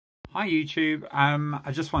Hi YouTube.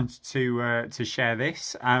 I just wanted to share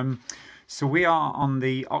this. So we are on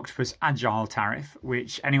the Octopus Agile tariff,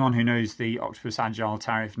 which anyone who knows the Octopus Agile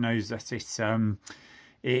tariff knows that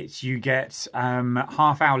you get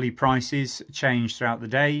half hourly prices changed throughout the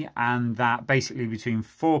day, and that basically between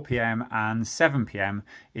 4 PM and 7 PM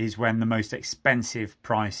is when the most expensive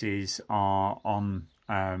prices are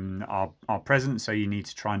present. So you need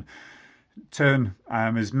to try and turn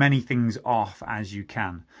as many things off as you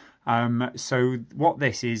can. So what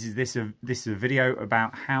this is this is a video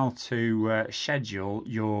about how to schedule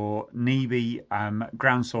your Nibe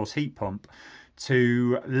ground source heat pump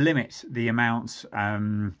to limit the amount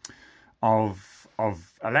of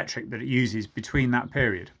electric that it uses between that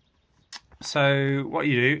period. So what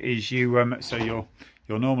you do is you so you're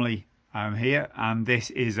normally here, and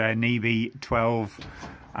this is a Nibe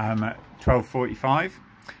 1245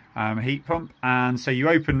 heat pump, and so you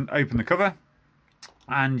open the cover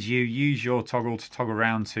and you use your toggle to toggle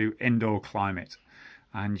around to indoor climate,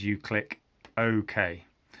 and you click OK.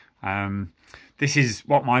 This is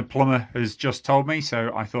what my plumber has just told me,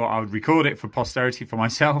 so I thought I would record it for posterity, for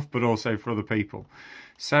myself, but also for other people.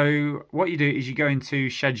 So what you do is you go into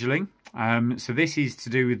scheduling. So this is to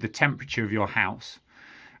do with the temperature of your house.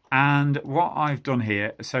 And what I've done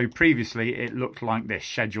here, so previously it looked like this,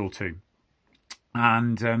 schedule 2.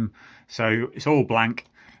 And so it's all blank.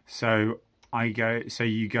 So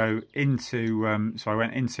you go into, so I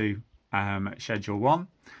went into schedule 1,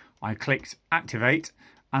 I clicked activate,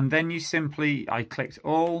 and then I clicked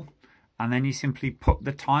all, and then you simply put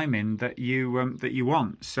the time in that you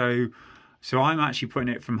want. So I'm actually putting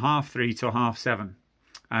it from 3:30 to 7:30,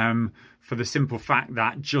 for the simple fact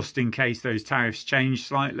that just in case those tariffs change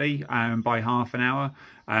slightly by half an hour,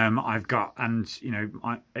 I've got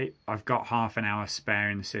half an hour spare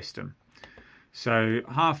in the system. So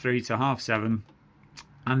 3:30 to 7:30,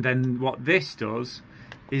 and then what this does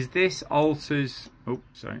is this alters.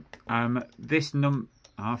 This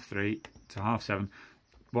 3:30 to 7:30.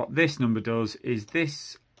 What this number does is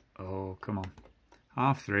this. Oh, come on.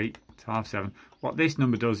 3:30 to 7:30. What this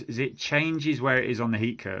number does is it changes where it is on the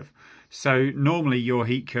heat curve. So normally your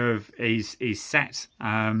heat curve is set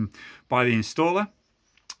by the installer.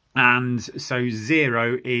 And so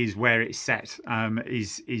 0 is where it's set,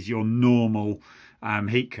 is your normal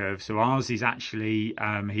heat curve. So ours is actually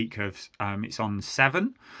heat curves, it's on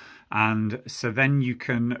 7. And so then you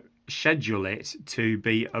can schedule it to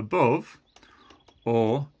be above,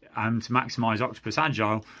 or to maximize Octopus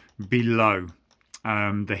Agile, below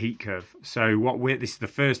the heat curve. So this is the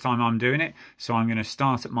first time I'm doing it. So I'm going to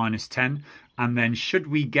start at -10, and then should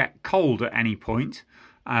we get cold at any point,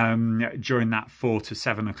 during that 4 to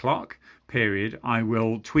 7 o'clock period, I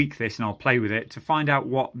will tweak this and I'll play with it to find out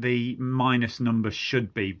what the minus number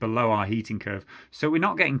should be below our heating curve. So we're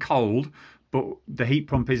not getting cold, but the heat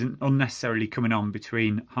pump isn't unnecessarily coming on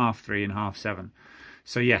between 3:30 and 7:30.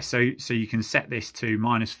 So yeah, so you can set this to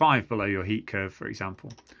 -5 below your heat curve, for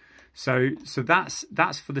example. So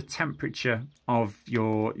that's for the temperature of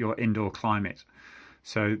your indoor climate.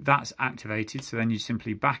 So that's activated. So then you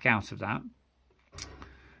simply back out of that.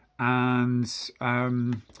 And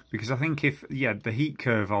because I think the heat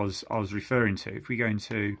curve I was referring to, if we go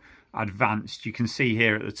into advanced, you can see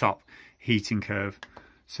here at the top, heating curve.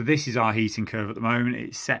 So this is our heating curve at the moment.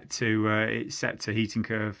 It's set to heating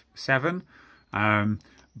curve 7.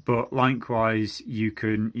 But likewise, you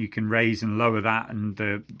can raise and lower that, and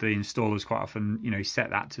the installers quite often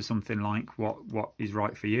set that to something like what is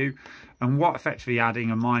right for you. And what effectively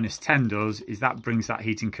adding a -10 does is that brings that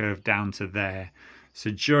heating curve down to there. So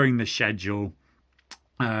during the schedule,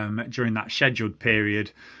 during that scheduled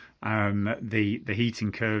period, the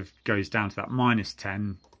heating curve goes down to that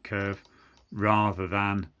 -10 curve rather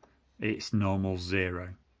than its normal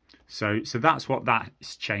 0. So that's what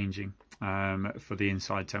that's changing for the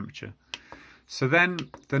inside temperature. So then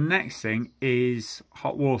the next thing is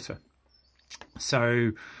hot water.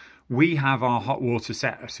 So we have our hot water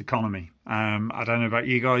set at economy. I don't know about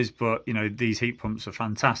you guys, but these heat pumps are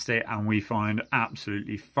fantastic, and we find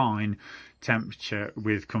absolutely fine temperature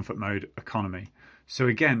with comfort mode economy. So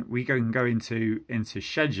again, we can go into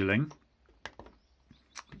scheduling.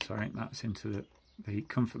 Sorry, that's into the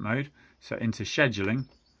comfort mode. So into scheduling.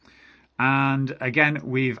 And again,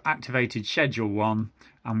 we've activated schedule 1,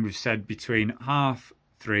 and we've said between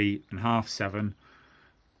 3:30 and 7:30.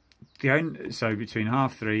 So between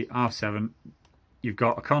 3:30 and 7:30, you've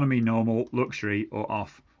got economy, normal, luxury, or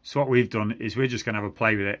off. So what we've done is we're just going to have a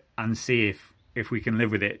play with it and see if we can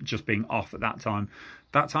live with it just being off at that time.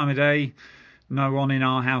 That time of day, no one in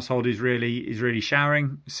our household is really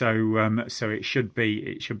showering, so it should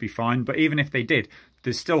be fine. But even if they did,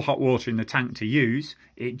 there's still hot water in the tank to use.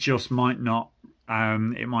 It just might not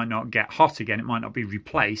get hot again. It might not be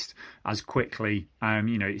replaced as quickly.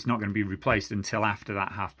 You know, it's not going to be replaced until after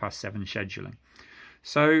that 7:30 scheduling.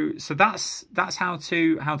 So that's how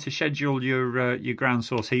to schedule your ground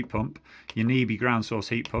source heat pump, your Nibe ground source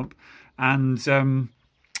heat pump. And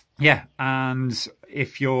yeah, and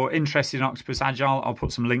if you're interested in Octopus Agile, I'll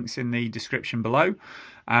put some links in the description below.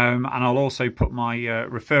 And I'll also put my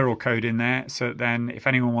referral code in there, so then if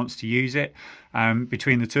anyone wants to use it,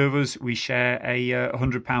 between the two of us, we share a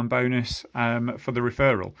 £100 bonus for the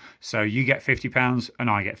referral. So you get £50 and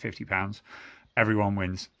I get £50. Everyone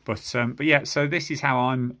wins. But yeah, so this is how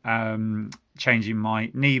I'm changing my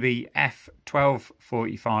Nibe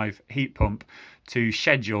F1245 heat pump to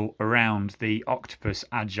schedule around the Octopus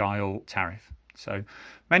Agile tariff. So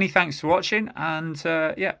many thanks for watching, and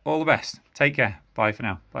yeah, all the best. Take care. Bye for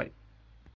now. Bye.